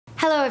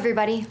Hello,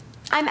 everybody.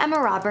 I'm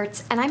Emma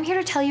Roberts, and I'm here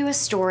to tell you a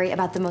story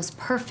about the most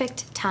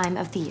perfect time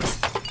of the year.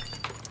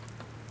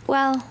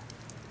 Well,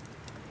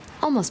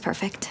 almost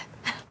perfect.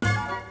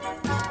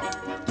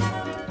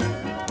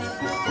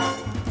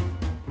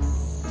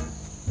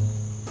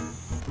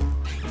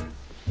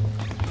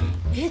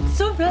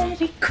 It's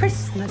already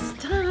Christmas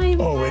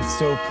time. Oh, it's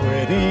so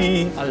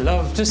pretty. I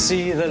love to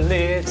see the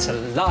little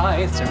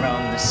lights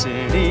around the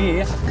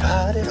city. I've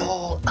got it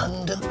all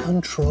under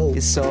control.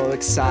 It's so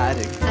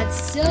exciting. That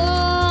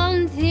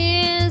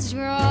something's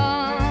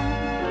wrong.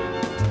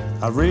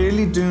 I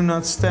really do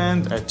not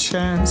stand a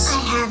chance. I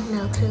have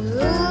no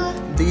clue.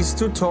 This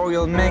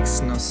tutorial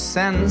makes no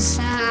sense.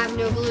 I have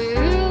no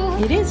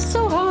clue. It is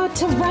so hard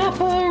to wrap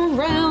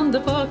around the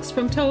box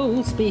from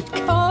TOUS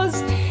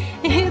because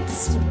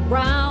it's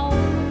round.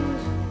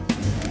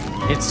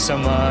 It's so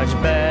much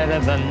better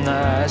than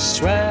a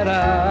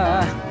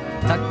sweater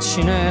that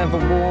she never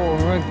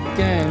wore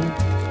again.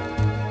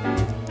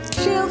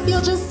 She'll feel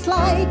just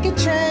like a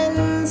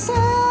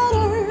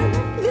trendsetter.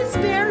 This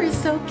bear is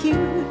so cute.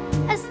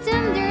 As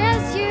tender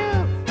as you.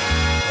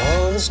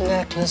 Oh, this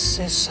necklace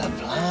is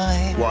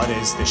sublime. What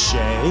is the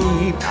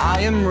shape?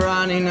 I am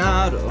running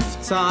out of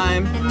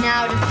time. And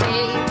now the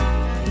fate.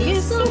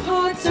 It's so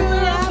hard to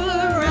wrap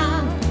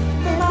around.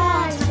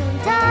 Because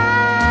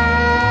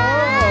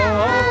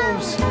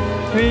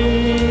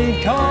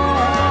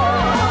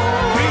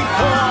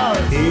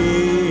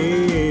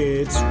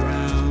It's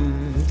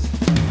round.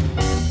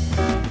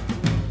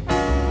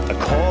 A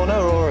corner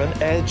or an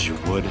edge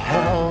would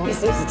help.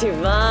 This is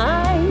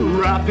divine.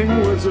 Wrapping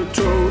was a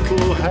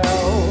total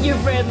hell.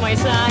 You've read my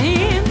sign.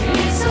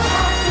 It's so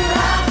hard to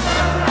wrap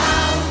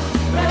around.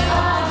 But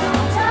all the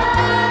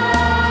time.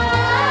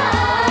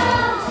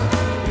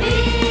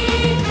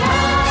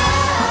 Because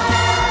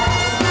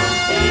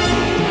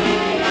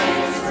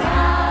it's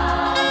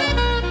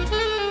round.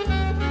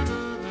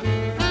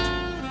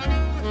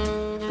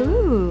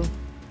 Ooh,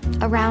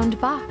 a round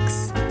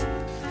box.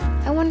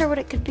 I wonder what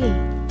it could be.